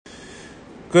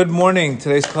Good morning.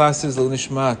 Today's class is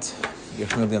L'Nishmat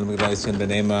Yechon Avdei Al-Migdal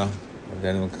Benema,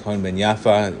 Daniel Cohen Ben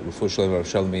Yafa, Rufu Shalom Rav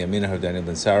Shalom Yamina, Daniel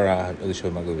Ben Sarah,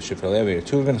 Elisha Magdal B'Shifra Levi,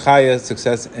 Tuv Ben Chaya,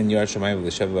 success in Yar Shamayim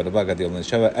B'Lesheva B'Rabah, Gadi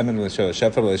B'Lesheva, Emin B'Lesheva,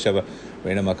 Shefa B'Lesheva,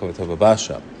 Reina Makavatova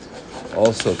Basha.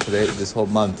 Also, today, this whole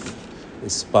month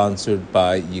is sponsored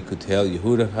by Yikutel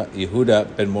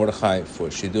Yehuda Ben Mordechai for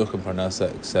Shidduch and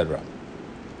Parnasa, etc.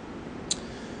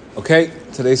 Okay,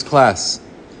 today's class.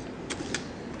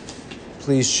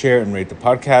 Please share and rate the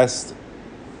podcast.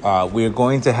 We are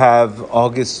going to have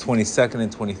August 22nd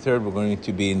and 23rd. We're going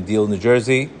to be in Deal, New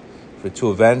Jersey for two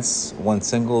events, one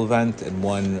single event and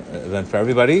one event for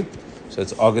everybody. So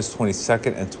it's August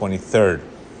 22nd and 23rd.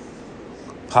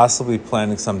 Possibly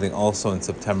planning something also in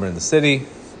September in the city.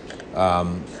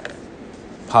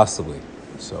 Possibly.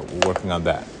 So we're working on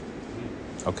that.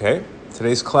 Okay.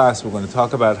 Today's class, we're going to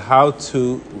talk about how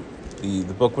to, the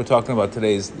book we're talking about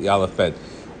today is the Aleph Bet.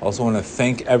 Also want to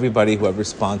thank everybody, whoever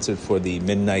sponsored for the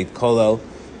Midnight Kollel.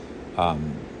 I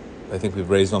think we've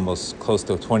raised almost close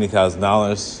to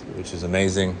 $20,000, which is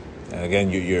amazing. And again,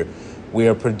 we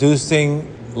are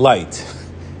producing light.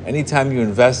 Anytime you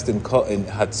invest in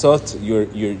Hatzot,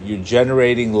 you're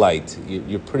generating light.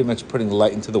 You're pretty much putting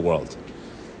light into the world.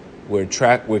 We're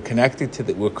connecting to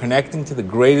the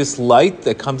greatest light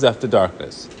that comes after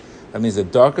darkness. That means the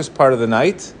darkest part of the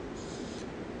night,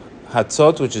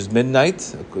 Hatzot, which is midnight,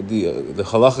 the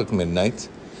halachic midnight,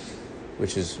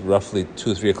 which is roughly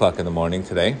 2-3 o'clock in the morning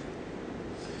today,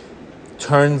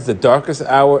 turns the darkest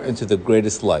hour into the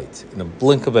greatest light in a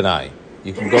blink of an eye.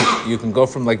 You can go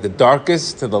from like the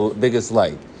darkest to the biggest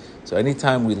light. So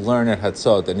anytime we learn at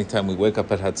Hatzot, anytime we wake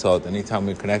up at Hatzot, anytime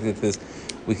we're connected to this,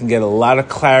 we can get a lot of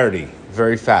clarity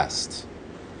very fast.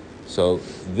 So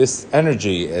this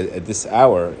energy at this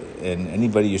hour, and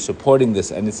anybody you're supporting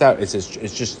this, and it's out. It's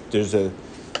just there's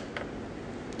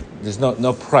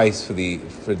no price for the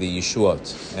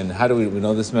Yeshuot. And how do we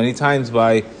know this many times?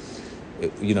 By,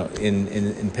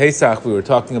 in Pesach we were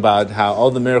talking about how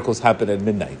all the miracles happen at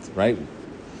midnight, right?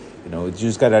 The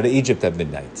Jews got out of Egypt at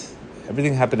midnight.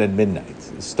 Everything happened at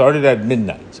midnight. It started at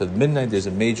midnight. So at midnight there's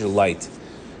a major light,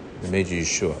 the major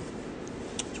Yeshua. So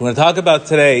we're going to talk about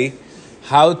today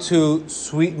how to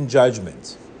sweeten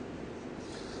judgment.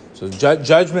 So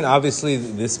judgment, obviously,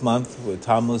 this month,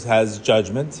 Tammuz has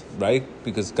judgment, right?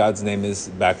 Because God's name is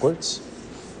backwards.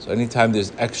 So anytime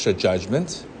there's extra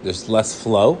judgment, there's less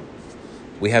flow.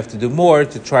 We have to do more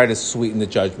to try to sweeten the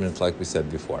judgment, like we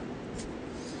said before.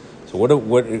 So Reb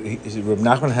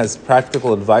Nachman has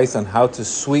practical advice on how to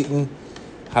sweeten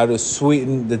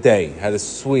the day, how to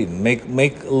sweeten,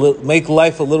 make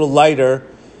life a little lighter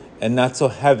and not so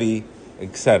heavy,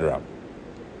 etc.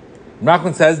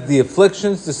 Nachman says, the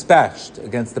afflictions dispatched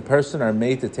against the person are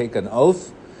made to take an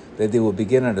oath that they will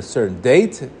begin at a certain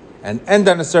date and end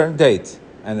on a certain date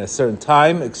and a certain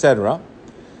time, etc.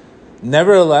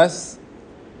 Nevertheless,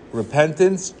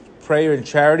 repentance, prayer, and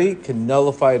charity can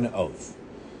nullify an oath.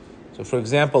 So, for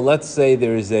example, let's say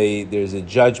there's a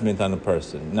judgment on a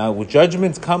person. Now, where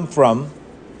judgments come from,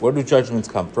 where do judgments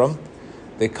come from?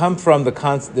 They come from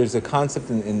there's a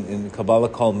concept in Kabbalah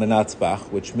called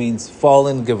Menatzbach, which means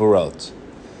fallen Gevorot.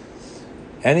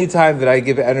 Anytime that I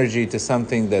give energy to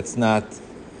something that's not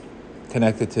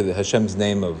connected to the Hashem's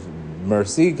name of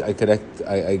mercy, I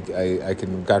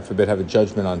can, God forbid, have a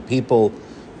judgment on people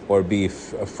or be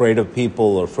afraid of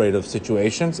people or afraid of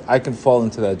situations, I can fall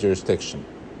into that jurisdiction.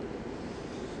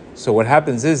 So what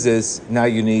happens is now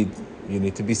you need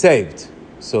to be saved.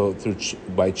 So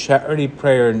by charity,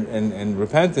 prayer, and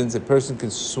repentance, a person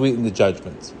can sweeten the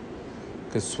judgment.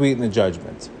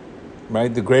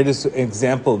 Right? The greatest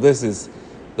example of this is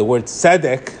the word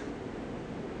tzedek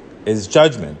is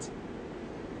judgment.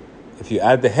 If you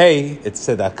add the hey, it's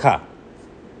tzedakah.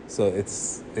 So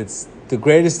it's the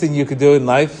greatest thing you could do in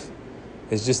life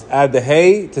is just add the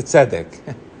hey to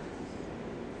tzedek.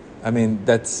 I mean,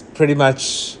 that's pretty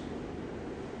much,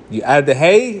 you add the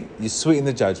hey, you sweeten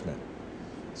the judgment.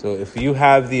 So if you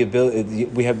have the ability,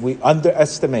 we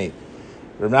underestimate.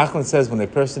 Rav Nachman says when a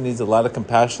person needs a lot of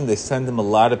compassion, they send him a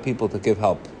lot of people to give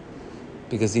help,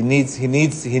 because he needs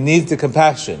the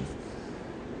compassion.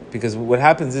 Because what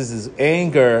happens is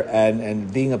anger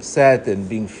and being upset and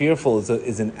being fearful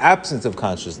is an absence of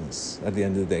consciousness at the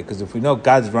end of the day. Because if we know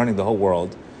God's running the whole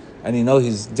world, and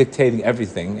He's dictating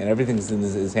everything, and everything's in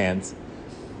His hands,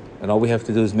 and all we have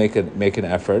to do is make an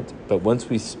effort. But once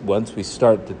we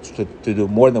start to do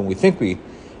more than we think, we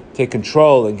take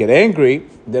control and get angry,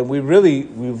 then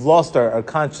we've lost our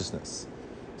consciousness.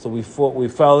 So we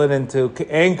fell into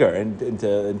anger and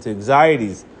into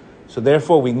anxieties. So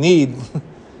therefore, we need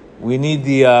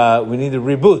the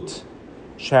reboot.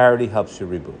 charity helps you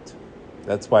reboot.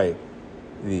 That's why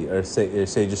the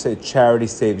sages say charity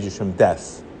saves you from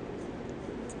death.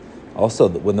 Also,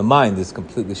 when the mind is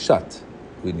completely shut,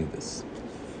 we need this.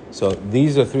 So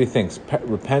these are three things: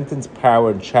 repentance,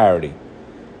 power, and charity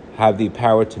have the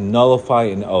power to nullify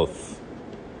an oath.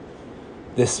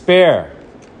 Despair,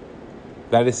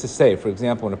 that is to say, for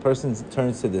example, when a person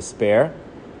turns to despair,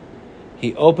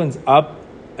 he opens up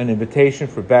an invitation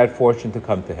for bad fortune to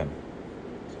come to him.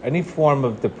 Any form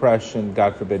of depression,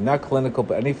 God forbid, not clinical,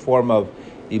 but any form of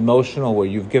emotional where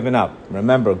you've given up.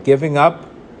 Remember, giving up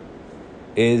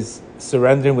is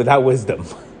surrendering without wisdom.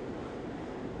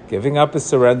 Giving up is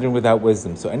surrendering without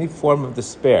wisdom. So any form of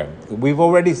despair. We've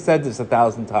already said this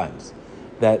 1,000 times,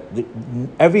 that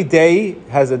every day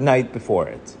has a night before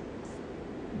it.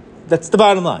 That's the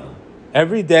bottom line.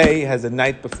 Every day has a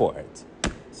night before it.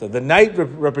 So the night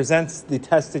represents the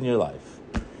test in your life.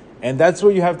 And that's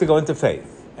where you have to go into faith.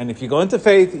 And if you go into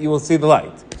faith, you will see the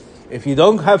light. If you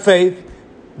don't have faith,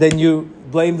 then you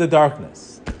blame the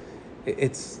darkness.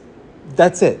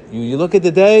 That's it. You look at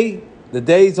the day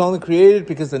is only created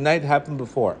because the night happened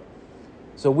before.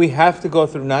 So we have to go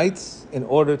through nights in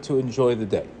order to enjoy the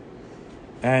day.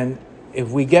 And if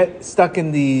we get stuck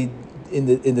in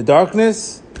the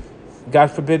darkness, God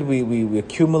forbid we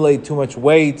accumulate too much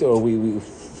weight or we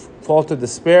fall to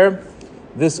despair,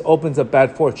 this opens up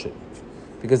bad fortune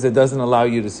because it doesn't allow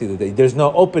you to see the day. There's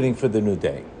no opening for the new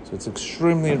day. So it's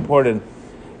extremely important.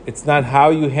 It's not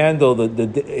how you handle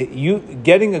you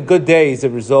getting a good day is a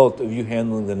result of you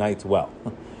handling the nights well.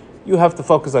 You have to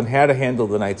focus on how to handle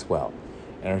the nights well.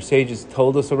 And our sages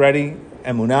told us already,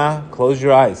 Emunah, close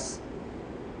your eyes.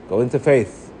 Go into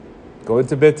faith. Go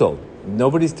into bittul.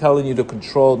 Nobody's telling you to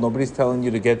control. Nobody's telling you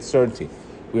to get certainty.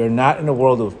 We are not in a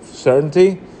world of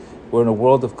certainty. We're in a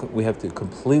world of, we have to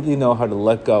completely know how to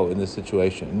let go in this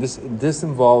situation. And this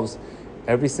involves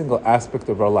every single aspect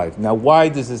of our life. Now, why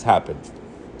does this happen?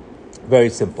 Very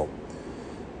simple.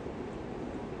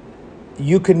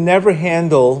 You can never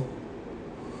handle,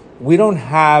 we don't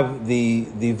have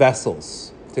the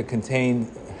vessels to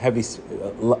contain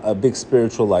a big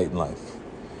spiritual light in life.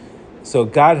 So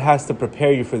God has to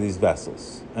prepare you for these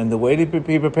vessels. And the way He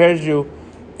prepares you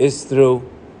is through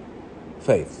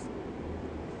faith.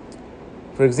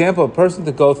 For example, a person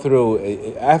to go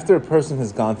through, after a person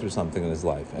has gone through something in his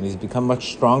life and he's become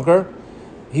much stronger,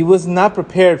 he was not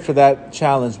prepared for that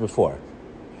challenge before.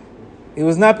 He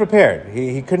was not prepared.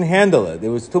 He couldn't handle it.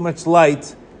 There was too much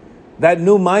light. That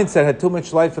new mindset had too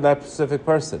much light for that specific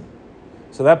person.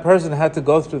 So that person had to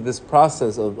go through this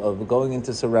process of going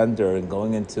into surrender and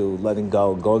going into letting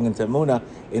go, going into emunah,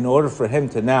 in order for him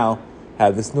to now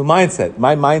have this new mindset.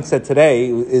 My mindset today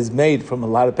is made from a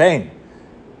lot of pain.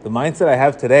 The mindset I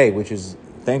have today, which is,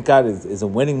 thank God, is a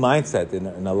winning mindset in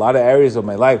a lot of areas of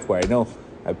my life where I know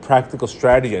I have practical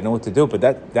strategy, I know what to do, but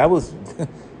that was,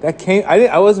 that came,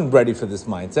 I wasn't ready for this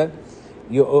mindset.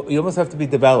 You almost have to be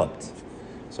developed.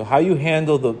 So how you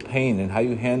handle the pain and how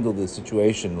you handle the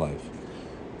situation in life,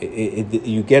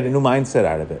 you get a new mindset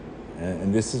out of it.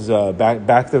 And this is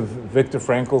back to Viktor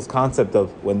Frankl's concept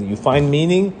of when you find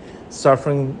meaning,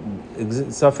 suffering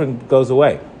goes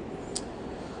away.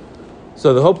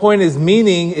 So the whole point is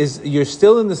meaning is you're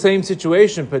still in the same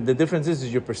situation, but the difference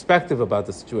is your perspective about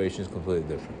the situation is completely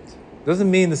different.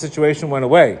 Doesn't mean the situation went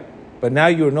away, but now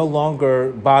you're no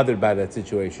longer bothered by that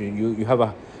situation. You have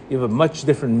a much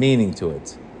different meaning to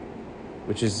it,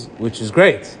 which is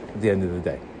great at the end of the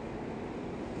day.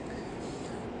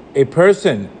 A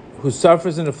person who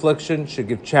suffers an affliction should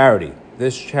give charity.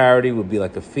 This charity would be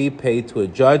like a fee paid to a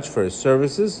judge for his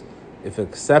services. If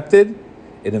accepted,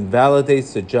 it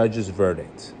invalidates the judge's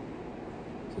verdict.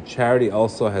 So charity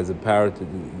also has the power to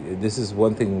do. This is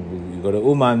one thing, when you go to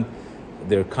Uman,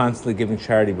 they're constantly giving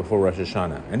charity before Rosh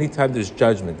Hashanah. Anytime there's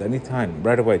judgment, anytime,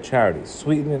 right away, charity.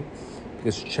 Sweeten it,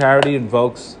 because charity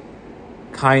invokes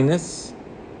kindness,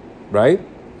 right?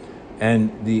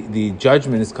 And the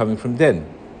judgment is coming from din.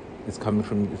 It's coming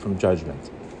from judgment.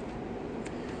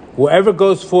 Whoever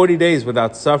goes 40 days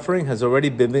without suffering has already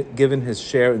been given his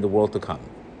share in the world to come.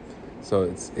 So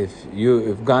it's if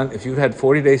you've had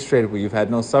 40 days straight where you've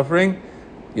had no suffering,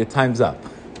 your time's up.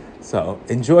 So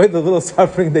enjoy the little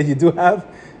suffering that you do have,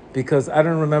 because I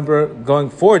don't remember going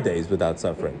 4 days without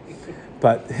suffering.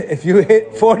 But if you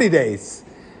hit 40 days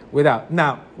without,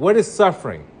 now what is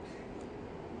suffering?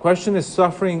 Question is,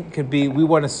 suffering could be, we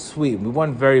want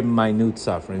very minute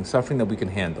suffering that we can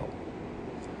handle.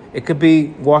 It could be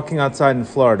walking outside in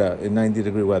Florida in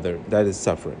 90-degree weather. That is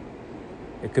suffering.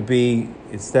 It could be,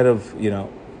 instead of,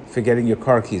 forgetting your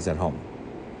car keys at home.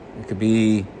 It could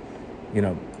be,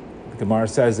 Gemara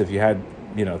says if you had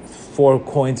 4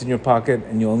 coins in your pocket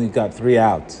and you only got 3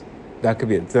 out. That could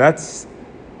be it. So that's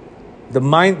the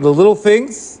little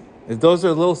things. If those are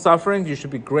little sufferings, you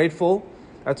should be grateful.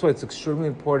 That's why it's extremely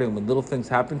important when little things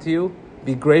happen to you.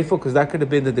 Be grateful, because that could have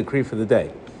been the decree for the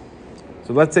day.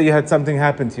 So let's say you had something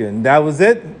happen to you and that was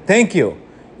it. Thank you.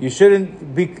 You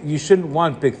shouldn't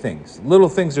want big things. Little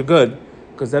things are good,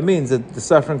 because that means that the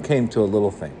suffering came to a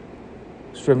little thing.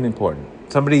 Extremely important.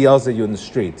 Somebody yells at you in the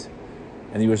street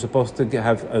and you were supposed to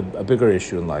have a bigger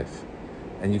issue in life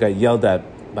and you got yelled at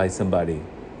by somebody.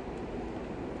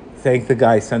 Thank the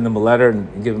guy, send him a letter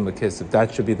and give him a kiss, if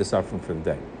that should be the suffering for the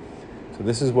day. So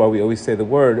this is why we always say the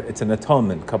word, it's an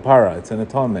atonement, kapara, it's an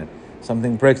atonement.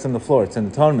 Something breaks on the floor, it's an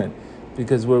atonement.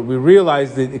 Because we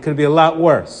realize that it could be a lot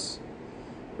worse.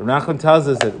 Rav Nachman tells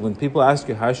us that when people ask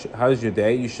you, how's your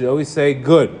day, you should always say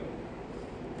good.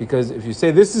 Because if you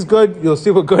say this is good, you'll see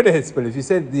what good is. But if you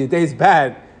say your day is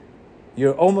bad,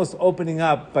 you're almost opening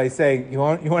up by saying, you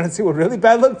want to see what really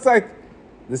bad looks like?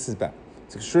 This is bad.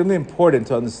 It's extremely important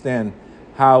to understand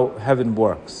how heaven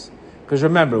works. Because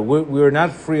remember, we're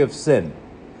not free of sin.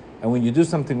 And when you do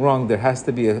something wrong, there has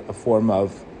to be a form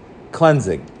of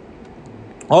cleansing.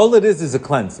 All it is a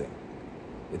cleansing.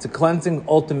 It's a cleansing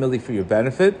ultimately for your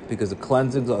benefit, because the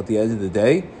cleansings at the end of the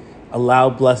day allow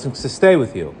blessings to stay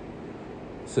with you.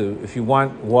 So if you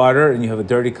want water and you have a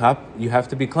dirty cup, you have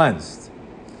to be cleansed.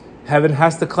 Heaven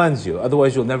has to cleanse you.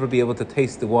 Otherwise, you'll never be able to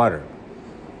taste the water.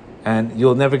 And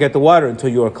you'll never get the water until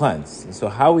you are cleansed. And so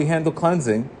how we handle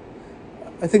cleansing,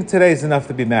 I think today is enough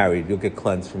to be married. You'll get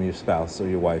cleansed from your spouse or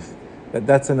your wife.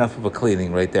 That's enough of a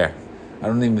cleaning right there. I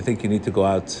don't even think you need to go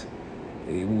out.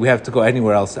 We have to go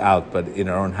anywhere else out but in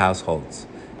our own households.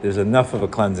 There's enough of a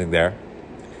cleansing there.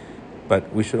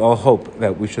 But we should all hope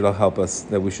that we should all help us,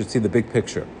 that we should see the big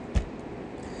picture.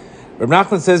 Rav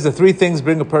Nachman says the 3 things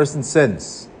bring a person's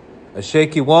sins: a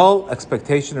shaky wall,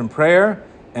 expectation and prayer,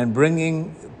 and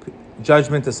bringing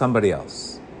judgment to somebody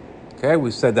else. Okay,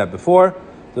 we've said that before.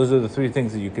 Those are the 3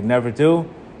 things that you can never do.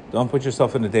 Don't put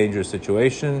yourself in a dangerous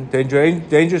situation.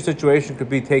 Dangerous situation could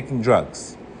be taking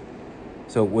drugs.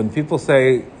 So when people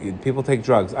say people take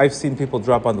drugs, I've seen people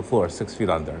drop on the floor 6 feet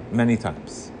under many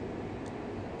times.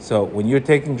 So when you're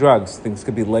taking drugs, things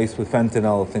could be laced with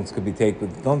fentanyl, things could be taken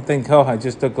with, don't think, I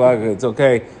just took drugs, it's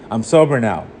okay, I'm sober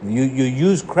now. You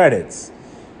use credits.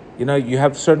 You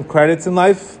have certain credits in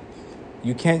life,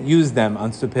 you can't use them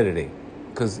on stupidity.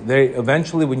 Because they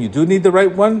eventually, when you do need the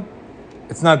right one,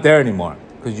 it's not there anymore,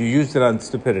 because you used it on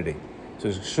stupidity. So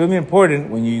it's extremely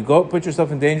important when you go put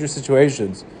yourself in dangerous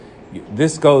situations,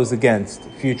 this goes against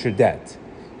future debt.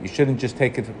 You shouldn't just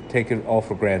take it all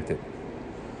for granted.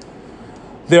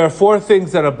 There are 4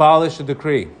 things that abolish the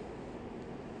decree: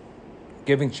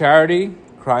 giving charity,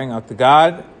 crying out to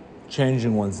God,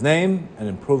 changing one's name, and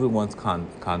improving one's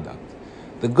conduct.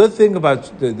 The good thing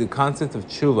about the concept of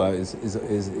tshuva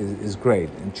is great.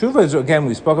 And tshuva is, again,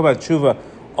 we spoke about tshuva.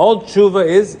 All tshuva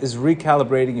is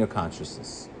recalibrating your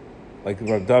consciousness, like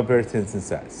Rav Dov Bertinson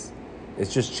says.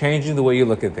 It's just changing the way you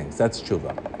look at things. That's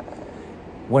tshuva.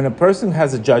 When a person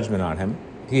has a judgment on him,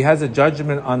 he has a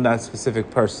judgment on that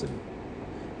specific person.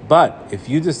 But if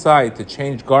you decide to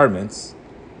change garments,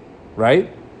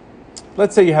 right?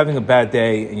 Let's say you're having a bad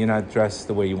day and you're not dressed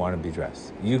the way you want to be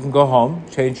dressed. You can go home,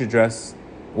 change your dress,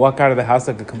 walk out of the house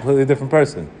like a completely different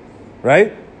person,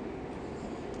 right?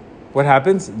 What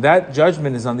happens? That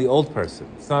judgment is on the old person.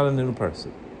 It's not on the new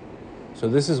person. So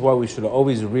this is why we should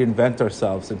always reinvent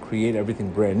ourselves and create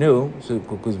everything brand new. So,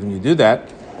 because when you do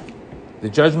that, the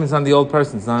judgment's on the old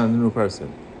person, it's not on the new person.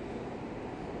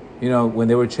 When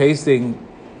they were chasing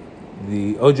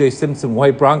the O.J. Simpson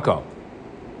white Bronco,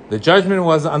 the judgment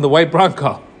was on the white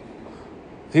Bronco.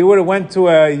 If he would have went to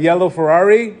a yellow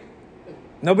Ferrari,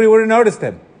 nobody would have noticed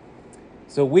him.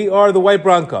 So we are the white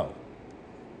Bronco.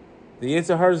 The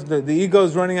ego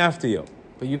is running after you.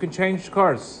 But you can change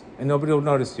cars and nobody will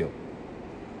notice you.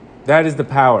 That is the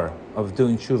power of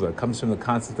doing tshuva. It comes from the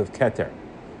concept of keter.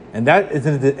 And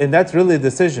that's really a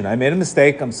decision. I made a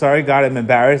mistake. I'm sorry, God, I'm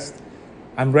embarrassed.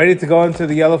 I'm ready to go into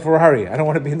the yellow Ferrari. I don't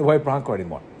want to be in the white Bronco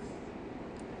anymore.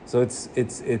 So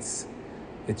it's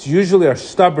usually our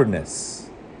stubbornness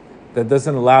that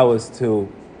doesn't allow us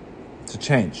to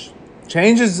change.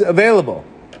 Change is available,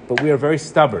 but we are very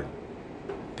stubborn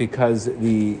because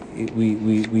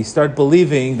we start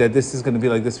believing that this is going to be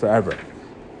like this forever,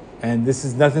 and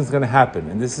nothing's going to happen.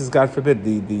 And this is, God forbid,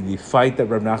 the fight that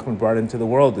Rav Nachman brought into the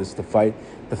world is the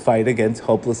fight against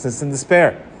hopelessness and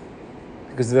despair,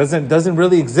 because it doesn't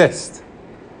really exist.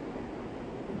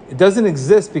 It doesn't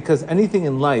exist because anything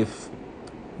in life,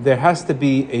 there has to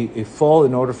be a fall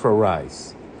in order for a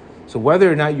rise. So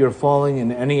whether or not you're falling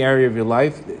in any area of your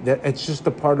life, it's just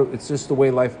it's just the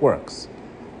way life works.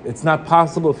 It's not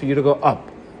possible for you to go up.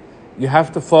 You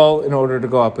have to fall in order to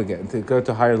go up again, to go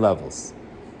to higher levels.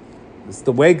 It's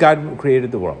the way God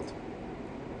created the world.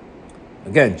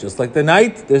 Again, just like the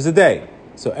night, there's a day.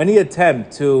 So any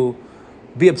attempt to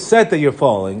be upset that you're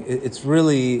falling, it's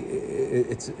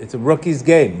a rookie's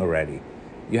game already.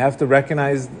 You have to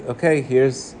recognize, okay,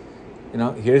 here's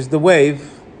the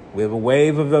wave. We have a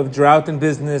wave of drought in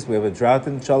business. We have a drought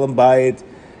in Shalom Bayit.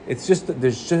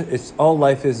 It's all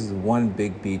life is one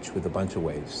big beach with a bunch of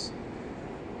waves.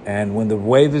 And when the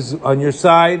wave is on your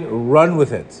side, run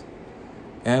with it.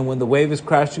 And when the wave is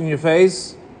crashing in your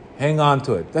face, hang on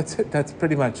to it. That's it. That's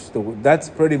pretty much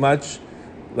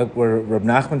like where Reb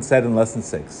Nachman said in lesson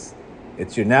 6.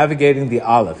 You're navigating the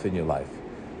Aleph in your life.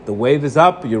 The wave is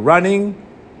up. You're running.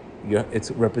 It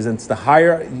represents the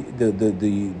higher, the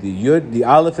Yud, the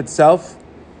Aleph itself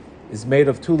is made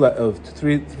of two Yuds,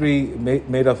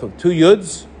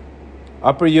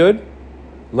 upper Yud,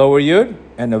 lower Yud,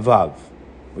 and a Vav,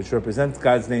 which represents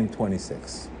God's name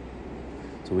 26.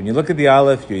 So when you look at the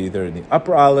Aleph, you're either in the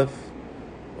upper Aleph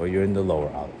or you're in the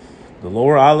lower Aleph. The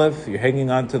lower Aleph, you're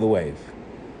hanging on to the wave.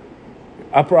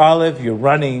 Upper Aleph, you're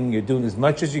running, you're doing as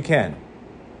much as you can.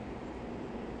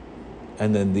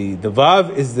 And then the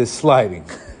Vav is the sliding.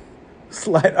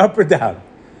 Slide up or down.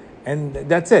 And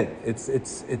that's it.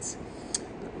 It's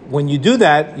when you do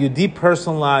that, you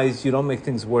depersonalize, you don't make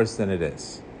things worse than it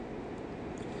is.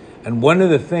 And one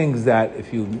of the things that,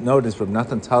 if you notice, Reb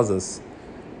Nathan tells us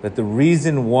that the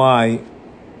reason why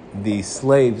the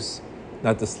spies,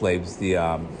 the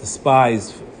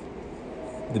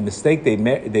mistake they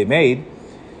made,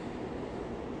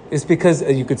 is because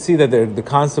you could see that the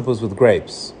concept was with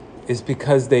grapes. Is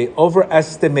because they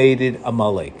overestimated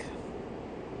Amalek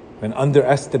and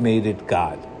underestimated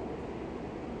God.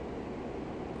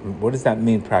 What does that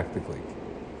mean practically?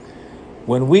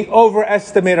 When we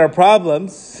overestimate our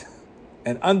problems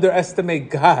and underestimate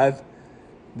God,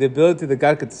 the ability that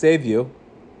God could save you,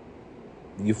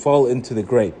 you fall into the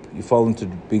grape. You fall into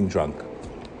being drunk.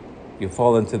 You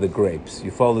fall into the grapes. You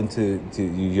fall into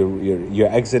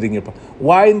you're exiting your problem.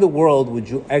 Why in the world would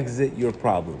you exit your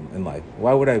problem in life?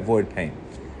 Why would I avoid pain?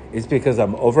 It's because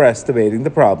I'm overestimating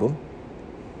the problem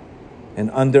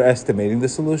and underestimating the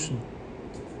solution.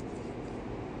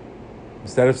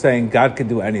 Instead of saying God can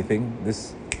do anything,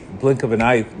 this blink of an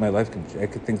eye, my life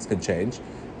things could change.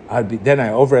 I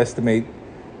overestimate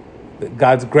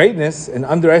God's greatness and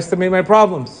underestimate my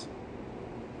problems.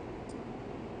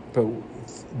 But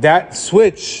that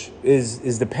switch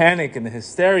is the panic, and the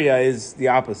hysteria is the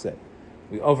opposite.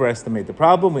 We overestimate the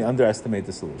problem, we underestimate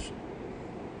the solution.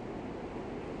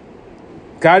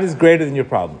 God is greater than your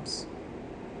problems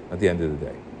at the end of the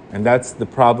day. And that's the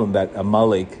problem that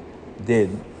Amalek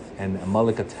did. And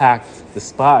Amalek attacked the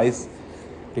spies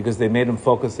because they made them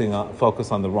focus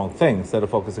on the wrong thing. Instead of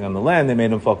focusing on the land, they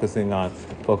made them focusing on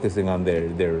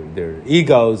their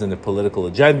egos and their political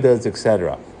agendas,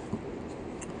 etc.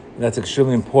 That's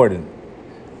extremely important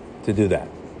to do that.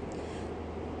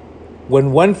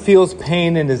 When one feels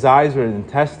pain in his eyes or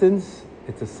intestines,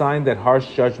 it's a sign that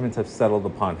harsh judgments have settled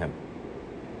upon him.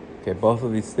 Okay, both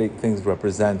of these things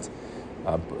represent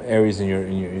areas in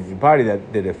your body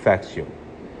that affects you.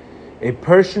 A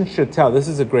person should tell. This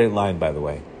is a great line, by the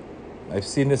way. I've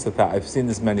seen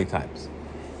this many times.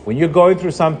 When you're going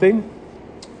through something,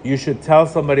 you should tell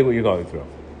somebody what you're going through.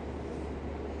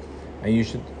 And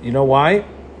you know why?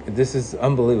 This is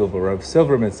unbelievable. Rav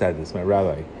Silverman said this, my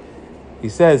rabbi. He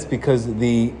says because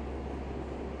the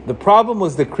problem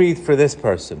was decreed for this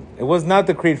person. It was not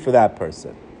decreed for that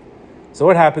person. So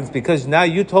what happens? Because now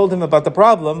you told him about the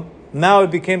problem, now it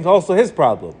became also his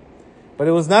problem. But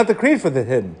it was not decreed for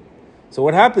him. So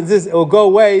what happens is it will go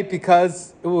away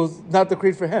because it was not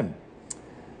decreed for him.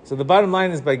 So the bottom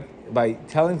line is by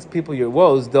telling people your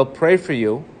woes, they'll pray for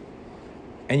you,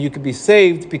 and you could be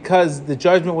saved because the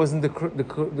judgment wasn't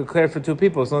declared for two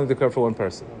people, it's only declared for one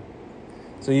person.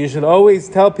 So you should always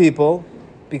tell people,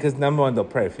 because number one, they'll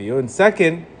pray for you, and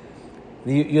second,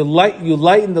 you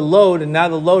lighten the load, and now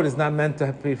the load is not meant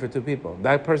to be for two people.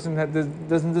 That person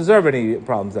doesn't deserve any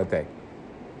problems that day.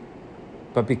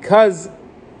 But because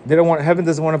heaven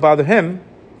doesn't want to bother him,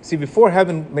 see, before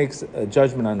heaven makes a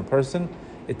judgment on a person,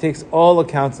 it takes all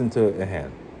accounts into a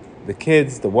hand. The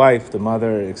kids, the wife, the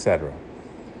mother, etc.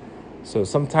 So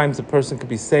sometimes a person could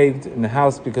be saved in the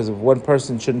house because of one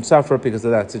person shouldn't suffer because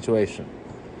of that situation.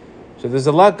 So there's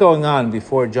a lot going on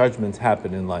before judgments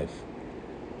happen in life.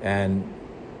 And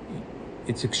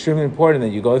it's extremely important that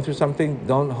you go through something,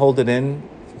 don't hold it in,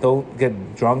 don't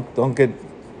get drunk, don't get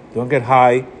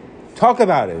high, Talk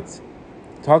about it.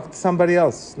 Talk to somebody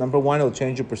else. Number one, it'll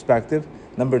change your perspective.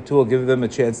 Number two, it'll give them a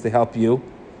chance to help you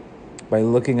by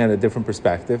looking at a different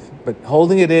perspective. But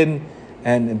holding it in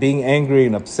and being angry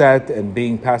and upset and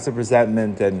being passive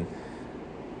resentment and,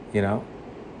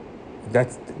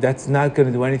 that's not going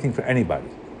to do anything for anybody.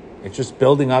 It's just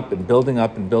building up and building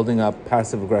up and building up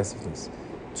passive aggressiveness.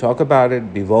 Talk about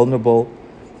it, be vulnerable,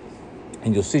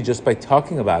 and you'll see just by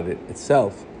talking about it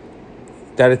itself,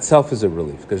 that itself is a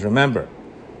relief. Because remember,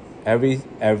 every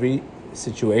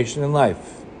situation in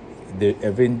life,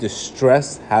 every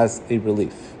distress has a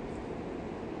relief.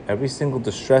 Every single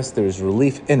distress, there is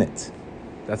relief in it.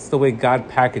 That's the way God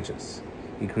packages.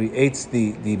 He creates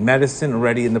the medicine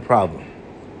already in the problem.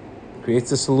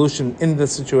 Creates the solution in the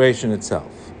situation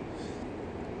itself.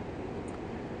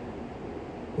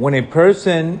 When a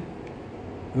person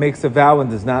makes a vow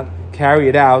and does not carry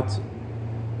it out,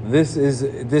 this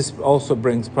also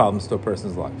brings problems to a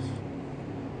person's life.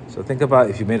 So think about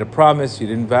if you made a promise, you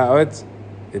didn't vow it,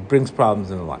 it brings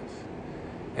problems in the life.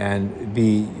 And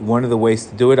one of the ways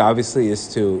to do it, obviously, is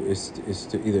to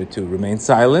either to remain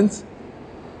silent,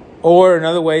 or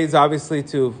another way is obviously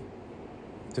to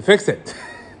fix it.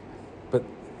 But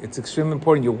it's extremely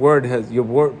important. Words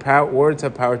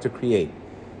have power to create.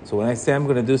 So when I say I'm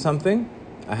going to do something,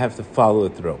 I have to follow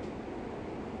it through.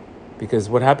 Because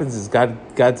what happens is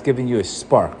God's giving you a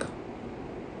spark.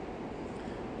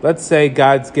 Let's say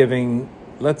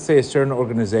a certain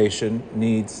organization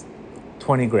needs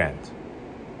 20 grand.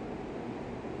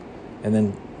 And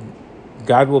then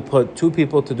God will put two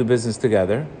people to do business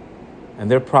together,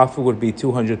 and their profit would be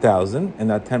 200,000, and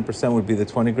that 10% would be the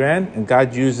 20 grand. And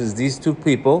God uses these two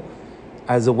people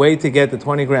as a way to get the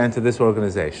 20 grand to this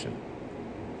organization.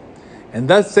 And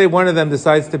let's say one of them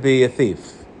decides to be a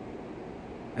thief,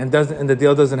 and the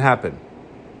deal doesn't happen.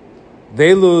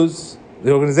 They lose,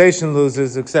 the organization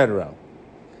loses, etc.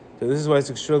 So this is why it's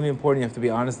extremely important. You have to be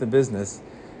honest in business,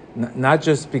 not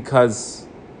just because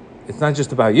it's not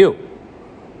just about you.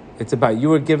 It's about you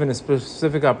were given a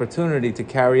specific opportunity to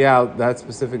carry out that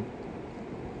specific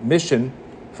mission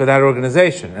for that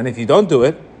organization. And if you don't do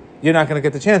it, you're not going to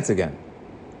get the chance again.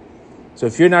 So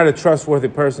if you're not a trustworthy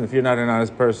person, if you're not an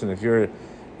honest person, if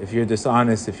you're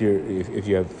dishonest, if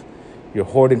you're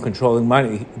hoarding, controlling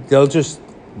money, they'll just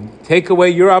take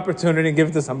away your opportunity and give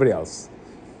it to somebody else.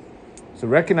 So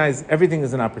recognize everything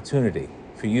is an opportunity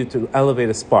for you to elevate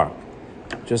a spark.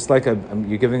 Just like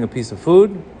you're giving a piece of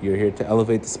food, you're here to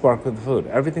elevate the spark of the food.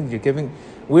 Everything you're giving,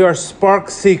 we are spark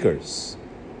seekers.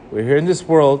 We're here in this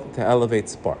world to elevate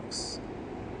sparks.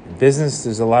 In business,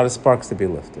 there's a lot of sparks to be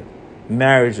lifted.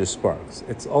 Marriage is sparks.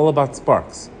 It's all about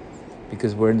sparks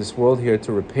because we're in this world here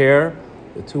to repair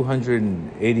the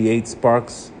 288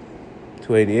 sparks,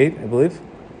 288, I believe,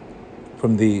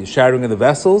 from the shattering of the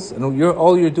vessels. And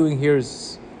all you're doing here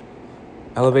is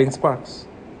elevating sparks.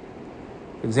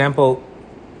 For example,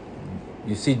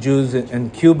 you see Jews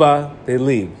in Cuba, they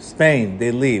leave. Spain,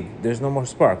 they leave. There's no more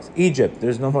sparks. Egypt,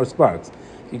 there's no more sparks.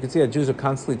 You can see that Jews are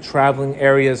constantly traveling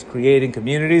areas, creating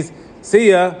communities. See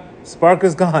ya, spark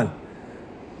is gone.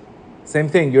 Same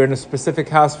thing, you're in a specific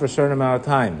house for a certain amount of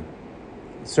time.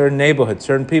 Certain neighborhood,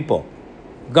 certain people.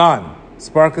 Gone.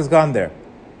 Spark is gone there.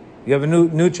 You have a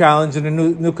new challenge in a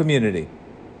new community.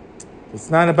 It's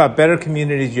not about better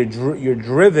communities. You're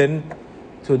driven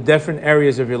to different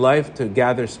areas of your life to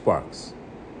gather sparks.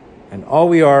 And all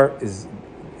we are is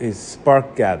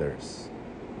spark gatherers.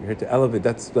 You're here to elevate.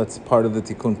 That's part of the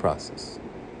tikkun process.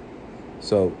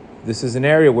 So this is an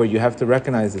area where you have to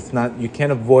recognize you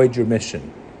can't avoid your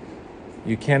mission.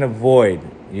 You can't avoid.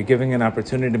 You're giving an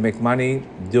opportunity to make money,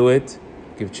 do it,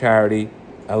 give charity,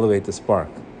 elevate the spark.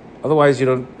 Otherwise, you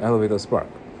don't elevate the spark.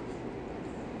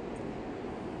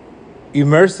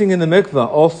 Immersing in the mikvah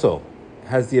also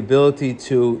has the ability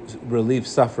to relieve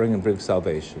suffering and bring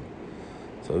salvation.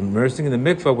 So immersing in the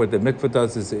mikvah, what the mikvah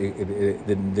does is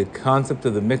the concept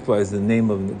of the mikvah is the name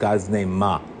of God's name,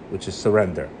 Ma, which is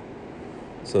surrender.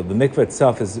 So the mikvah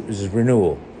itself is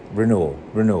renewal.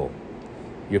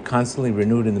 You're constantly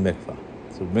renewed in the mikvah.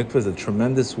 So mikvah is a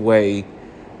tremendous way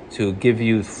to give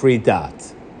you free dot.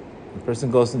 When a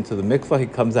person goes into the mikvah, he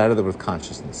comes out of there with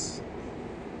consciousness.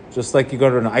 Just like you go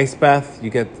to an ice bath, you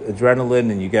get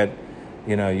adrenaline and you get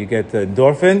the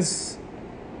endorphins.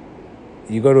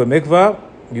 You go to a mikvah,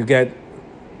 you get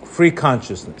free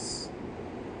consciousness.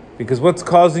 Because what's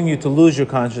causing you to lose your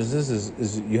consciousness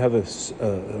is you have a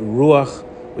ruach,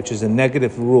 which is a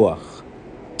negative ruach.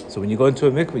 So when you go into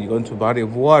a mikvah, you go into a body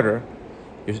of water,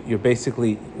 you're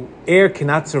basically, air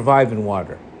cannot survive in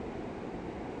water.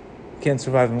 Can't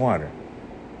survive in water.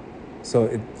 So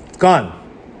it's gone.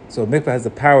 So mikvah has the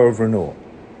power of renewal.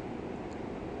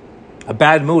 A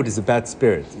bad mood is a bad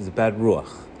spirit, is a bad ruach,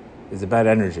 is a bad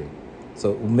energy.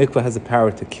 So mikvah has the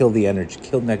power to kill the energy,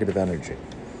 kill negative energy.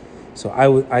 So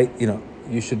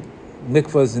you should,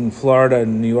 mikvahs in Florida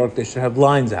and New York, they should have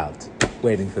lines out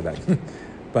waiting for them.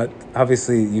 But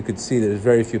obviously you could see there's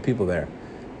very few people there.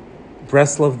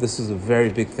 Breslov, this is a very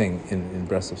big thing in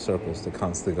Breslov circles to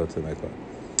constantly go to the mikvah.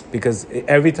 Because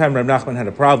every time Reb Nachman had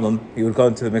a problem, he would go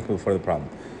into the mikvah before the problem.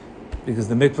 Because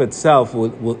the mikvah itself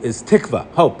is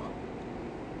tikva, hope.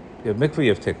 You have mikvah, you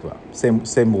have tikva.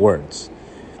 Same words.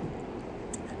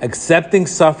 Accepting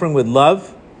suffering with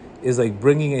love is like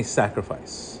bringing a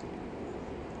sacrifice.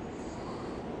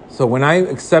 So when I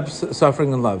accept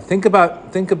suffering in love, think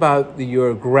about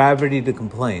your gravity to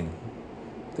complain.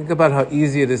 Think about how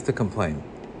easy it is to complain,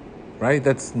 right?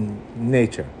 That's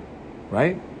nature,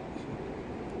 right?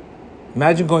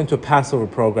 Imagine going to a Passover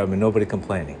program and nobody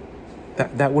complaining.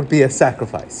 That would be a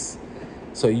sacrifice.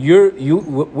 So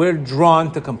we're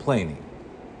drawn to complaining.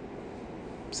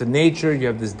 So nature, you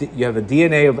have a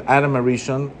DNA of Adam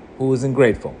Arishon who was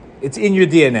ungrateful. It's in your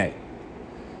DNA.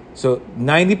 So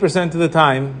 90% of the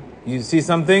time, you see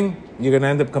something, you're going to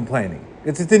end up complaining.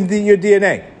 It's in your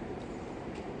DNA.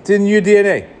 It's in your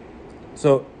DNA.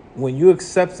 So when you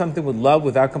accept something with love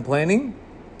without complaining,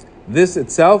 this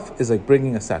itself is like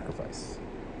bringing a sacrifice.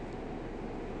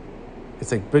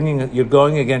 It's like you're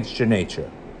going against your nature.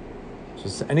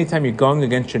 So anytime you're going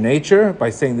against your nature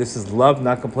by saying this is love,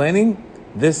 not complaining,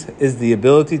 this is the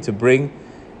ability to bring.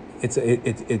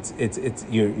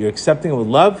 You're accepting it with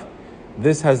love.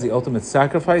 This has the ultimate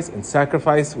sacrifice, and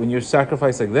sacrifice, when you're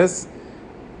sacrificed like this,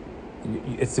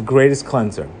 it's the greatest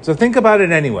cleanser. So think about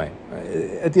it anyway.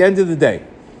 At the end of the day,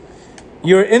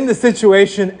 you're in the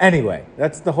situation anyway.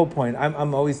 That's the whole point.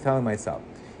 I'm always telling myself.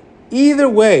 Either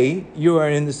way, you are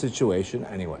in the situation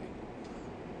anyway.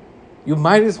 You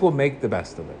might as well make the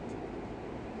best of it.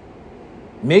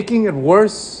 Making it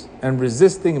worse and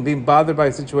resisting and being bothered by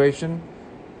a situation,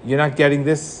 you're not getting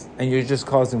this and you're just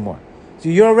causing more. So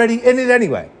you're already in it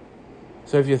anyway.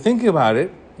 So if you're thinking about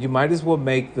it, you might as well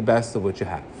make the best of what you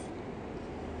have.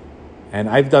 And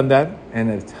I've done that, and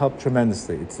it's helped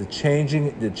tremendously. It's the change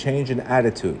in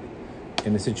attitude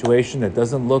in a situation that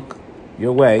doesn't look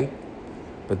your way,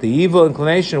 but the evil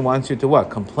inclination wants you to what?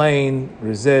 Complain,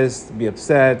 resist, be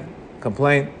upset,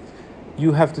 complain.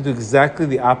 You have to do exactly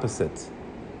the opposite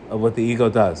of what the ego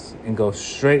does and go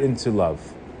straight into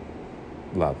love.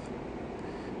 Love.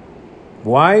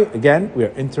 Why? Again, we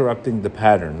are interrupting the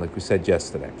pattern, like we said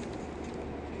yesterday.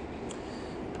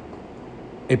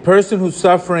 A person who's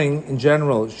suffering in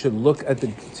general should look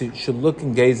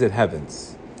and gaze at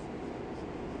heavens.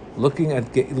 Looking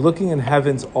in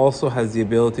heavens also has the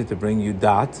ability to bring you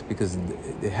dat, because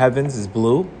the heavens is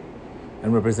blue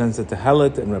and represents the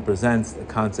Tehelet and represents the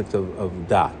concept of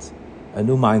dat, a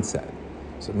new mindset.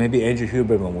 So maybe Andrew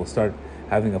Huberman will start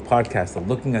having a podcast of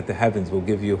looking at the heavens. Will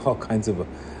give you all kinds of a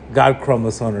God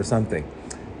chromosome or something.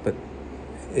 But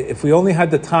if we only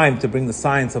had the time to bring the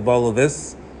science of all of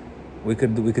this, we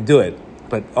could do it.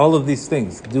 But all of these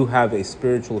things do have a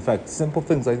spiritual effect. Simple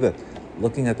things like that.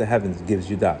 Looking at the heavens gives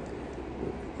you that.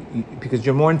 Because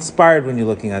you're more inspired when you're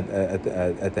looking at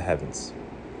the heavens.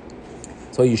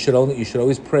 So you should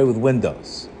always pray with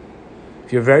windows.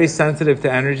 If you're very sensitive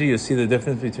to energy, you'll see the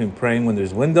difference between praying when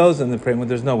there's windows and then praying when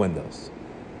there's no windows.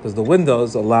 Because the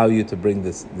windows allow you to bring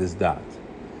this dot.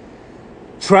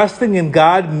 Trusting in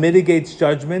God mitigates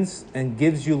judgments and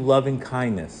gives you loving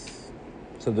kindness.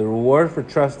 So the reward for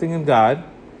trusting in God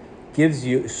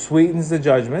sweetens the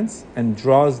judgments and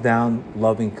draws down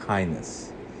loving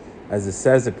kindness. As it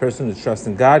says, the person who trusts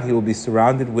in God, he will be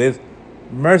surrounded with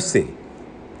mercy,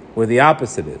 where the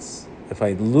opposite is. If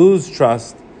I lose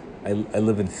trust, I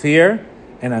live in fear,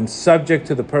 and I'm subject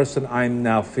to the person I'm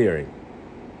now fearing.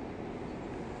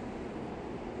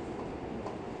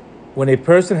 When a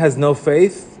person has no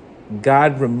faith,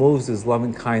 God removes his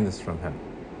loving kindness from him.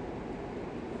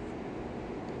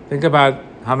 Think about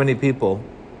how many people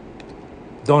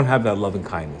don't have that loving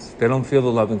kindness. They don't feel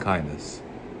the loving kindness,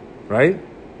 right?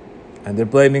 And they're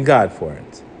blaming God for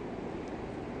it.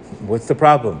 What's the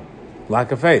problem?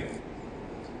 Lack of faith.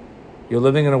 You're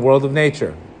living in a world of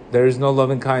nature. There is no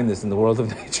loving kindness in the world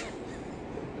of nature.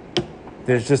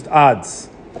 There's just odds.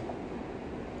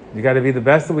 You got to be the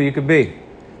best of what you could be.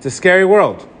 It's a scary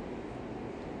world.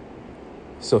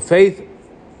 So faith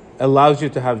allows you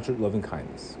to have loving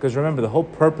kindness. Because remember, the whole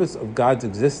purpose of God's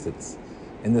existence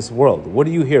in this world, what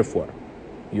are you here for?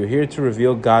 You're here to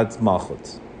reveal God's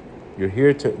malchut. You're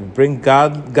here to bring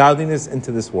godliness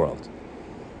into this world.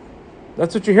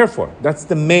 That's what you're here for. That's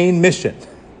the main mission,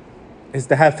 is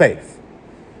to have faith.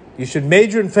 You should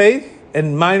major in faith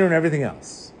and minor in everything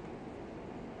else.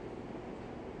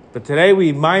 But today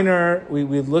we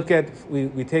look at,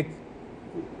 we take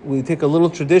a little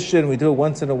tradition, we do it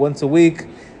once a week,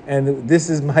 and this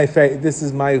is my faith,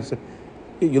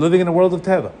 you're living in a world of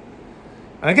Teva.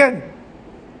 And again,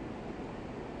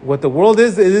 what the world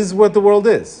is what the world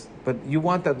is. But you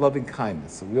want that loving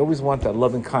kindness. We always want that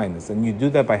loving kindness, and you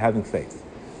do that by having faith.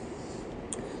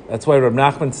 That's why Reb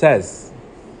Nachman says,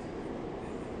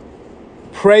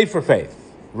 pray for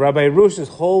faith. Rabbi Rush's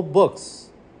whole books,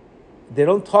 they're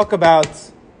not talking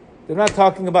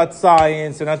about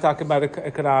science, they're not talking about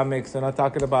economics, they're not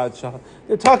talking about,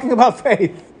 they're talking about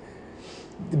faith.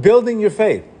 Building your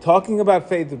faith, talking about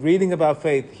faith, reading about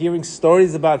faith, hearing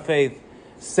stories about faith,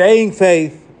 saying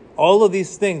faith, all of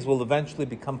these things will eventually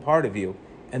become part of you,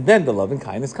 and then the loving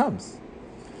kindness comes.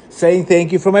 Saying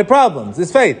thank you for my problems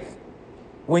is faith.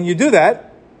 When you do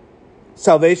that,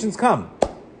 salvations come.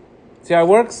 See how it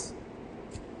works?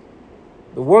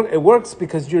 It works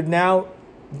because you're now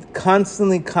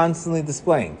constantly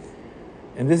displaying.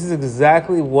 And this is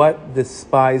exactly what the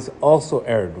spies also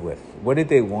erred with. What did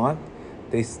they want?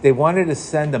 They wanted to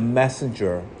send a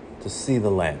messenger to see the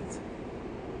land.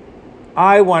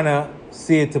 I want to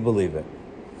see it to believe it.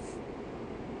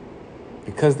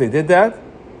 Because they did that,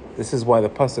 this is why the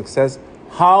pasuk says,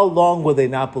 how long will they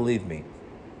not believe me?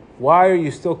 Why are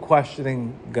you still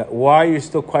questioning God? Why are you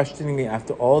still questioning me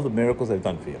after all the miracles I've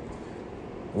done for you?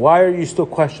 Why are you still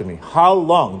questioning me? How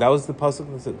long? That was the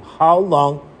pasuk that said, how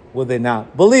long will they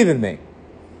not believe in me?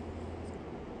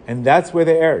 And that's where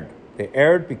they erred. They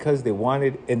erred because they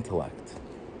wanted intellect.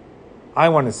 I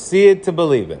want to see it to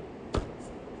believe it.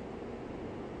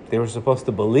 They were supposed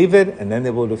to believe it, and then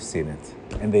they would have seen it.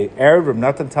 And they erred. Reb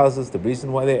Natan tells us the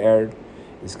reason why they erred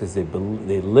is because they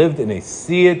lived in a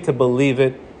see it to believe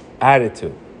it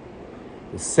attitude.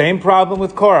 The same problem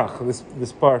with Korach,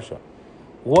 this parsha.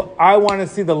 I want to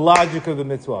see the logic of the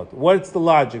mitzvot. What's the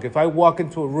logic? If I walk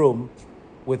into a room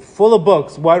full of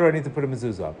books, why do I need to put a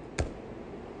mezuzah up?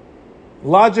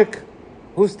 Logic.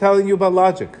 Who's telling you about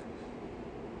logic?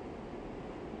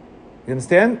 You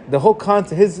understand? The whole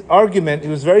concept, his argument, he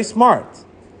was very smart.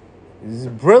 He was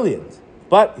brilliant.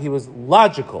 But he was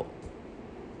logical.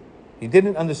 He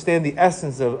didn't understand the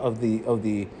essence of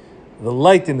the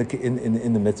light in the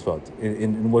mitzvot,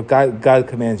 in what God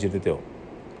commands you to do.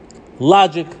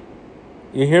 Logic.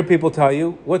 You hear people tell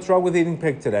you, what's wrong with eating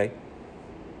pig today?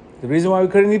 The reason why we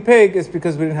couldn't eat pig is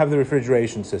because we didn't have the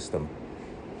refrigeration system.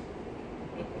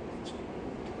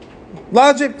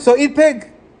 Logic. So eat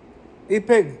pig. Eat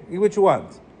pig. Eat what you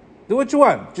want. Do what you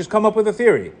want. Just come up with a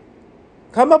theory.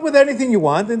 Come up with anything you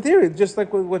want in theory, just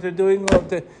like what they're doing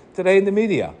today in the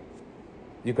media.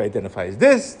 You can identify as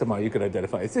this, tomorrow you can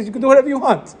identify as this. You can do whatever you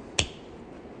want.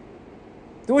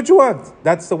 Do what you want.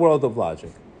 That's the world of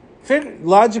logic.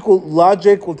 Logic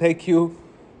will take you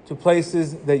to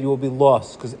places that you will be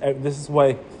lost, because this is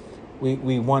why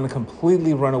we want to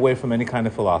completely run away from any kind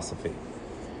of philosophy.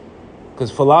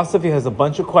 Because philosophy has a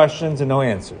bunch of questions and no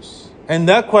answers. And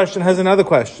that question has another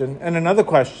question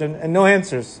and no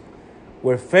answers.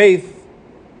 Where faith,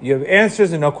 you have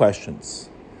answers and no questions.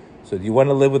 So do you want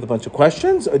to live with a bunch of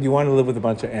questions, or do you want to live with a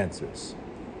bunch of answers?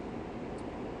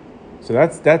 So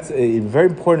that's a very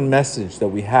important message that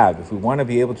we have. If we want to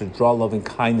be able to draw loving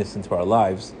kindness into our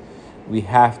lives, we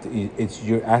have to.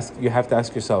 You have to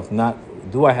ask yourself, not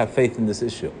do I have faith in this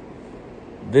issue?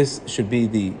 This should be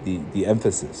the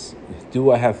emphasis.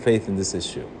 Do I have faith in this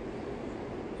issue?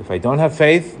 If I don't have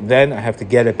faith, then I have to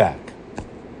get it back.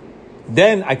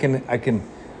 Then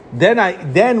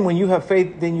Then when you have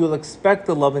faith, then you'll expect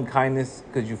the love and kindness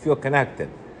because you feel connected.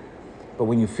 But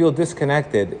when you feel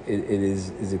disconnected, it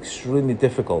is extremely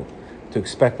difficult to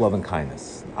expect love and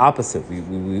kindness. Opposite,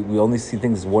 we only see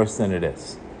things worse than it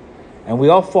is. And we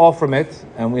all fall from it,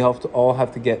 and we all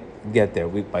have to get there.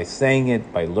 By saying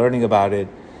it, by learning about it,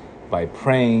 by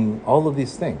praying, all of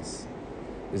these things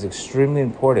is extremely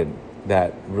important.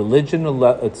 That religion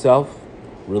itself,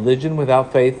 religion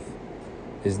without faith,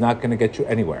 is not going to get you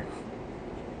anywhere.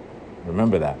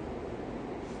 Remember that.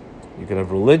 You can have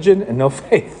religion and no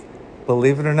faith.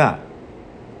 Believe it or not.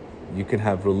 You can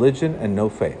have religion and no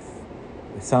faith.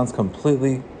 It sounds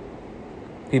completely...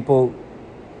 People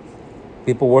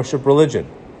worship religion.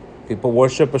 People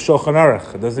worship a Shulchan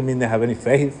Aruch. It doesn't mean they have any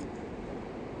faith.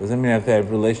 It doesn't mean they have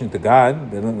relation to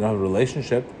God. They don't have a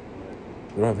relationship.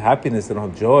 They don't have happiness. They don't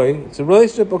have joy. It's a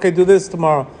relationship. Okay, do this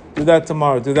tomorrow. Do that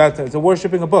tomorrow. Do that. It's a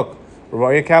worshiping a book.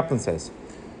 Ravaya Kaplan says.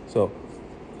 So,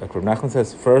 like Rav Nachman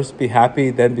says, first be happy,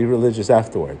 then be religious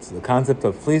afterwards. The concept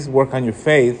of please work on your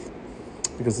faith,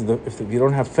 because if you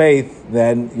don't have faith,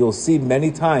 then you'll see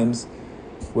many times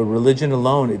where religion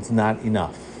alone, it's not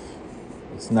enough.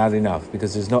 It's not enough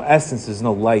because there's no essence, there's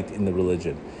no light in the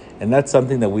religion. And that's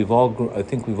something that I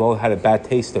think we've all had a bad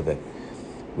taste of it.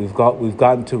 We've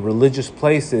gotten to religious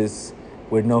places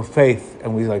with no faith,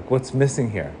 and we're like, what's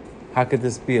missing here? How could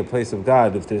this be a place of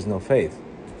God if there's no faith?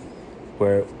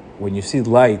 Where when you see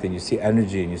light and you see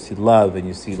energy and you see love and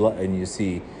you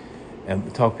see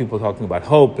people talking about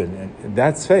hope and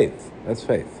that's faith. That's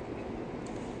faith.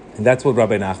 And that's what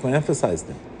Rabbi Nachman emphasized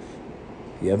in.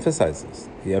 He emphasized this.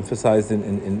 He emphasized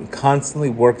in constantly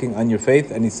working on your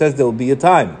faith, and he says there will be a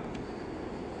time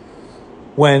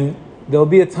where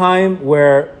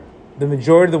the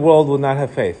majority of the world will not have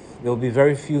faith. There will be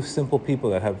very few simple people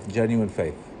that have genuine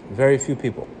faith. Very few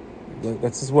people.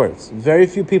 That's his words. Very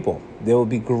few people. There will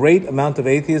be great amount of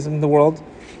atheism in the world,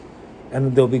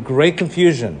 and there will be great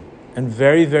confusion, and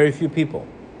very, very few people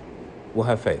will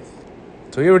have faith.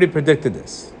 So he already predicted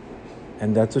this.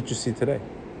 And that's what you see today.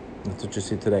 That's what you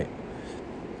see today.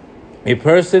 A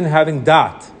person having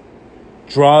dat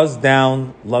draws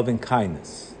down loving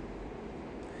kindness.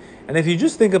 And if you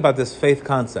just think about this faith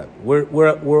concept, we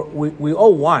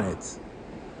all want it.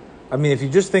 I mean, if you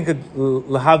just think of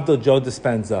Lahavdil Joe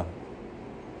Dispenza,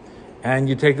 and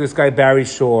you take this guy Barry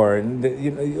Shore, and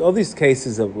all these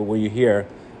cases where you hear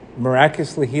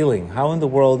miraculously healing. How in the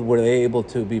world were they able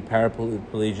to be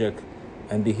paraplegic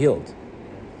and be healed?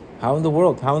 How in the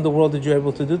world did you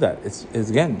able to do that? It's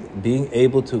again, being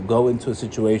able to go into a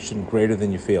situation greater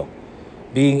than you feel.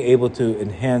 Being able to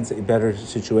enhance a better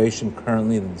situation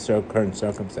currently than the current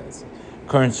circumstances.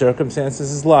 Current circumstances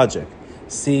is logic.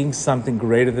 Seeing something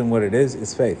greater than what it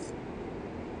is faith.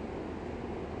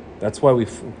 That's why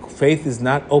faith is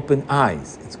not open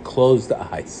eyes, it's closed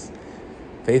eyes.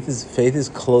 Faith is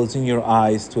closing your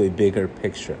eyes to a bigger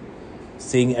picture.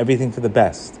 Seeing everything for the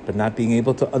best, but not being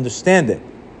able to understand it.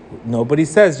 Nobody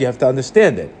says you have to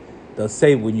understand it. They'll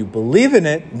say when you believe in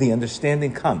it, the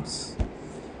understanding comes.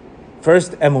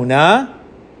 First emunah,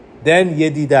 then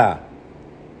yedidah.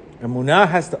 Emunah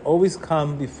has to always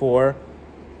come before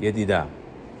yedidah.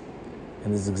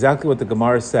 And this is exactly what the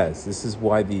Gemara says. This is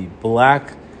why the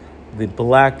black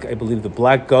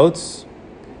goats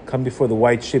come before the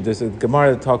white sheep. There's a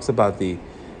Gemara that talks about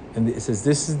and it says,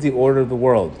 this is the order of the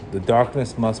world. The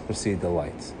darkness must precede the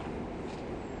light.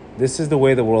 This is the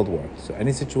way the world works. So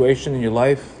any situation in your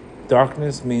life,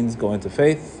 darkness means go into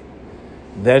faith,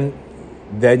 then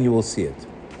you will see it.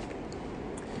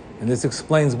 And this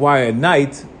explains why at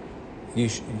night,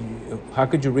 how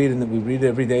could you read it? We read it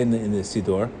every day in the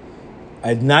Siddur.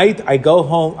 At night, I go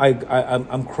home,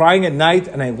 I'm crying at night,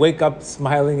 and I wake up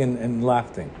smiling and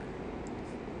laughing.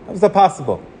 How is that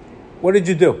possible? What did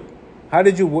you do? How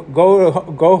did you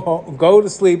go to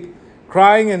sleep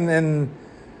crying and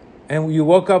you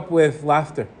woke up with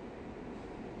laughter?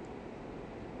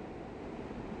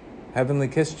 Heaven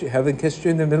kissed you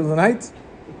in the middle of the night?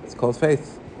 It's called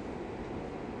faith.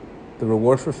 The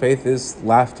reward for faith is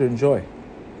laughter and joy.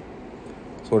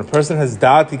 So when a person has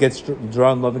dat, he gets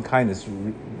drawn loving kindness.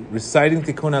 Reciting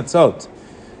Tikkun Hatzot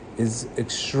is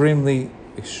extremely,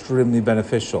 extremely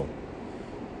beneficial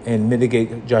and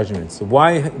mitigate judgments. So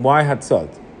why Hatzot?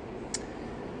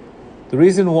 The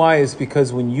reason why is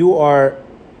because when you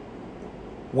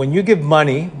give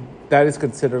money, that is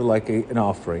considered like an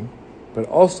offering. But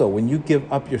also, when you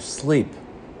give up your sleep,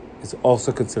 it's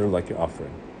also considered like your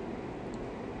offering.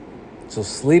 So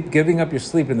giving up your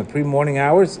sleep in the pre-morning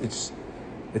hours, it's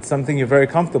something you're very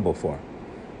comfortable for.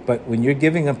 But when you're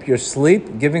giving up your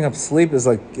sleep, giving up sleep is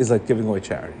like giving away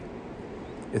charity.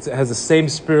 It has the same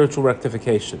spiritual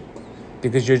rectification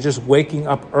because you're just waking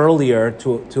up earlier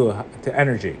to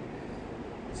energy.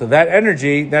 So that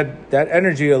energy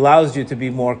allows you to be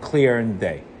more clear in the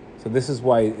day. So this is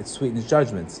why it sweetens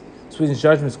judgments. It sweetens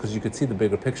judgments because you could see the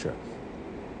bigger picture.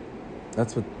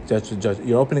 That's what judge.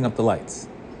 You're opening up the lights.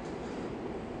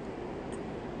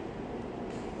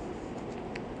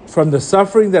 From the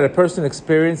suffering that a person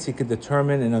experiences, he can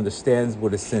determine and understands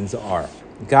what his sins are.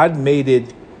 God made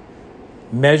it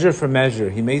measure for measure.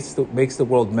 He makes the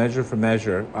world measure for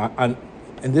measure. And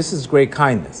this is great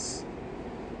kindness.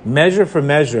 Measure for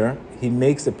measure, he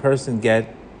makes a person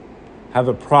have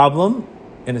a problem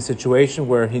in a situation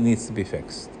where he needs to be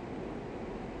fixed.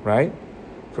 Right?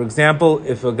 For example,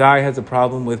 if a guy has a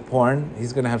problem with porn,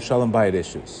 he's going to have shalom bayit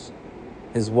issues.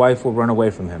 His wife will run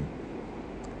away from him.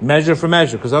 Measure for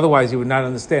measure, because otherwise he would not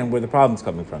understand where the problem's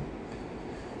coming from.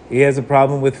 He has a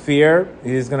problem with fear,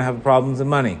 he's going to have problems in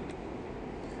money.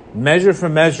 Measure for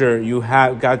measure,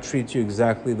 God treats you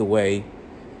exactly the way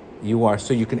you are,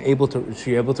 so you're able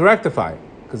to rectify.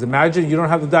 Because imagine you don't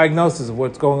have the diagnosis of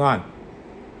what's going on.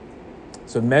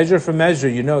 So measure for measure,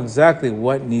 you know exactly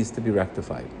what needs to be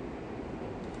rectified.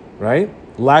 right?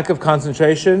 Lack of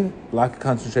concentration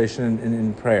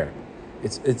in prayer.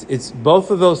 It's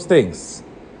both of those things.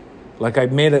 Like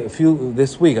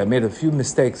this week, I made a few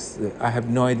mistakes. I have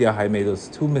no idea how I made those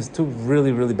two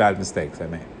really, really bad mistakes I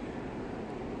made.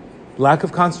 Lack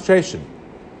of concentration.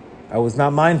 I was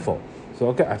not mindful. So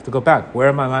okay, I have to go back. Where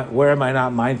am I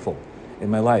not mindful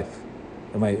in my life?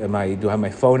 Do I have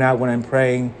my phone out when I'm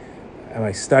praying? Am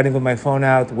I studying with my phone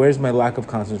out? Where's my lack of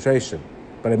concentration?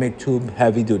 But I made two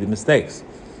heavy-duty mistakes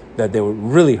that they were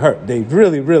really hurt. They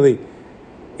really,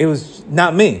 it was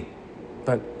not me.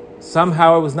 But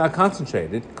somehow I was not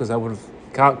concentrated because I would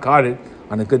have caught it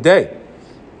on a good day.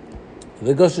 So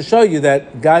that goes to show you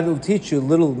that God will teach you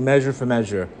little measure for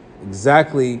measure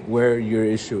exactly where your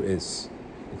issue is,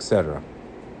 etc.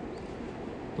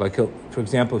 Like, for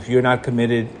example, if you're not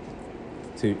committed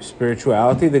to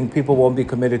spirituality, then people won't be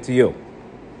committed to you.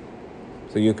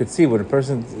 So you could see when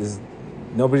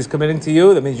nobody's committing to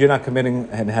you, that means you're not committing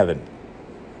in heaven.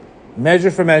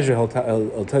 Measure for measure, he'll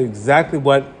tell you exactly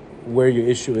where your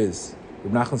issue is.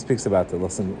 Reb Nachman speaks about that,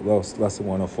 lesson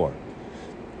 104.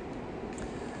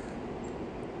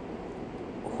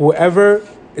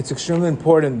 It's extremely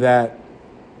important that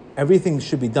everything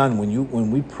should be done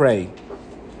when we pray.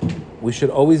 We should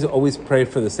always pray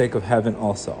for the sake of heaven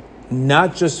also,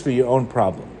 not just for your own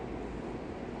problem.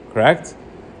 Correct?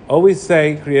 Always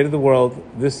say, Creator of the world,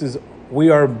 we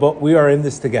are in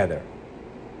this together.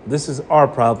 This is our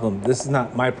problem. This is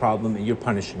not my problem, and you're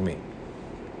punishing me.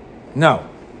 No.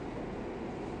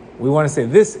 We want to say,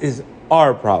 this is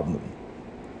our problem.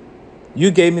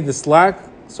 You gave me the slack,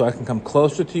 so I can come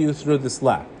closer to you through the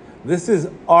slack. This is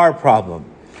our problem.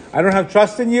 I don't have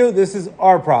trust in you. This is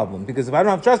our problem. Because if I don't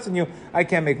have trust in you, I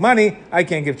can't make money, I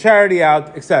can't give charity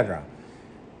out, etc.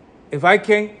 If I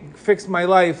can't fix my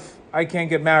life, I can't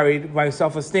get married, my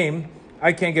self-esteem,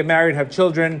 I can't get married, have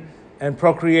children, and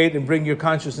procreate and bring your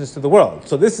consciousness to the world.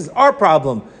 So this is our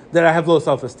problem that I have low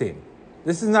self-esteem.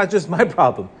 This is not just my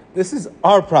problem. This is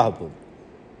our problem.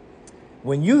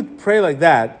 When you pray like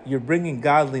that, you're bringing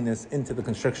godliness into the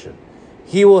constriction.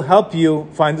 He will help you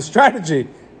find the strategy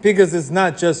because it's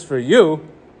not just for you,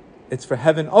 it's for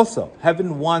heaven also.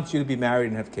 Heaven wants you to be married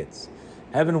and have kids.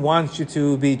 Heaven wants you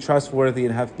to be trustworthy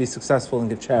and be successful and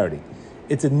give charity.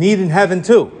 It's a need in heaven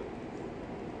too.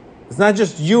 It's not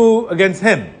just you against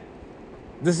him.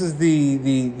 This is the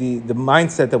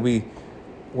mindset that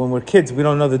when we're kids, we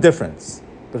don't know the difference.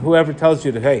 But whoever tells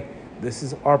you that, hey, this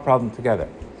is our problem together.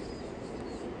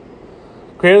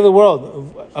 Creator of the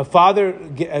world,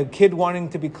 a kid wanting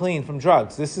to be clean from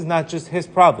drugs. This is not just his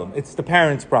problem. It's the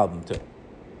parent's problem too.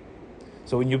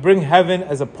 So when you bring heaven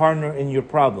as a partner in your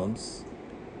problems,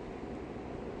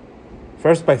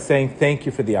 first by saying thank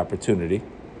you for the opportunity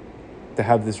to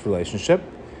have this relationship,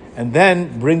 and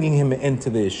then bringing him into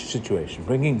the situation,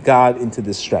 bringing God into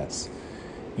the stress,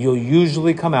 you'll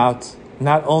usually come out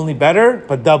not only better,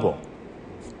 but double.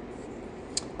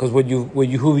 Because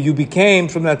who you became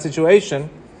from that situation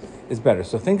is better.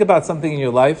 So think about something in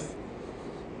your life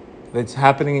that's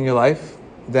happening in your life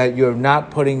that you're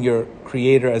not putting your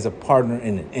Creator as a partner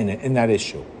in that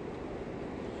issue.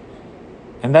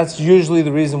 And that's usually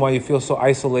the reason why you feel so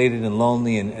isolated and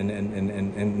lonely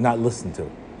and not listened to.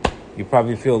 You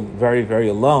probably feel very, very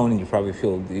alone, and you probably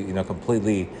feel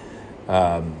completely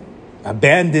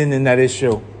abandoned in that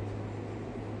issue.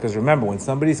 Because remember, when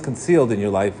somebody's concealed in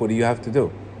your life, what do you have to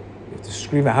do? You have to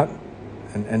scream out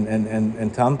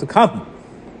and tell them to come.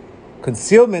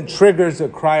 Concealment triggers a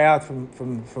cry out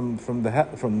from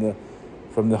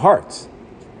the heart.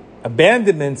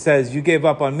 Abandonment says, you gave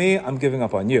up on me, I'm giving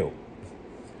up on you.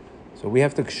 So we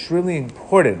have to, extremely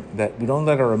important that we don't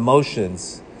let our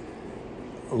emotions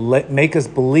make us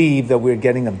believe that we're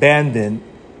getting abandoned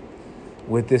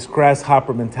with this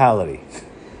grasshopper mentality.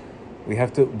 We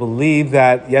have to believe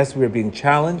that, yes, we're being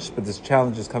challenged, but this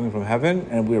challenge is coming from heaven,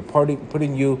 and we're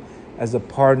putting you as a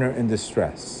partner in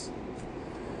distress.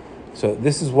 So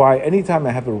this is why anytime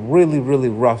I have a really, really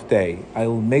rough day, I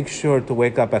will make sure to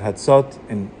wake up at Hatzot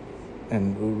and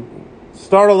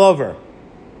start all over.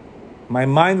 My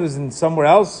mind was in somewhere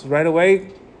else right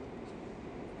away,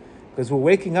 because we're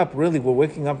waking up,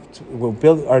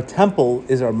 our temple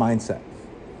is our mindset.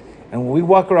 And when we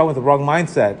walk around with the wrong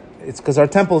mindset, it's because our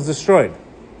temple is destroyed.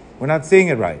 We're not seeing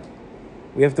it right.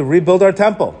 We have to rebuild our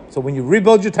temple. So when you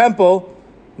rebuild your temple,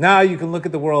 now you can look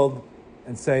at the world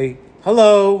and say,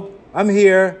 hello, I'm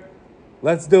here,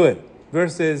 let's do it.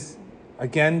 Versus,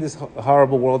 again, this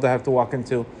horrible world I have to walk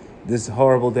into, this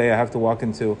horrible day I have to walk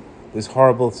into, this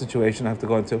horrible situation I have to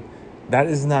go into.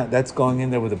 That's going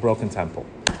in there with a broken temple.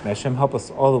 May Hashem help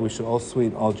us all that we should all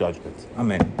sweeten all judgments.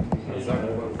 Amen.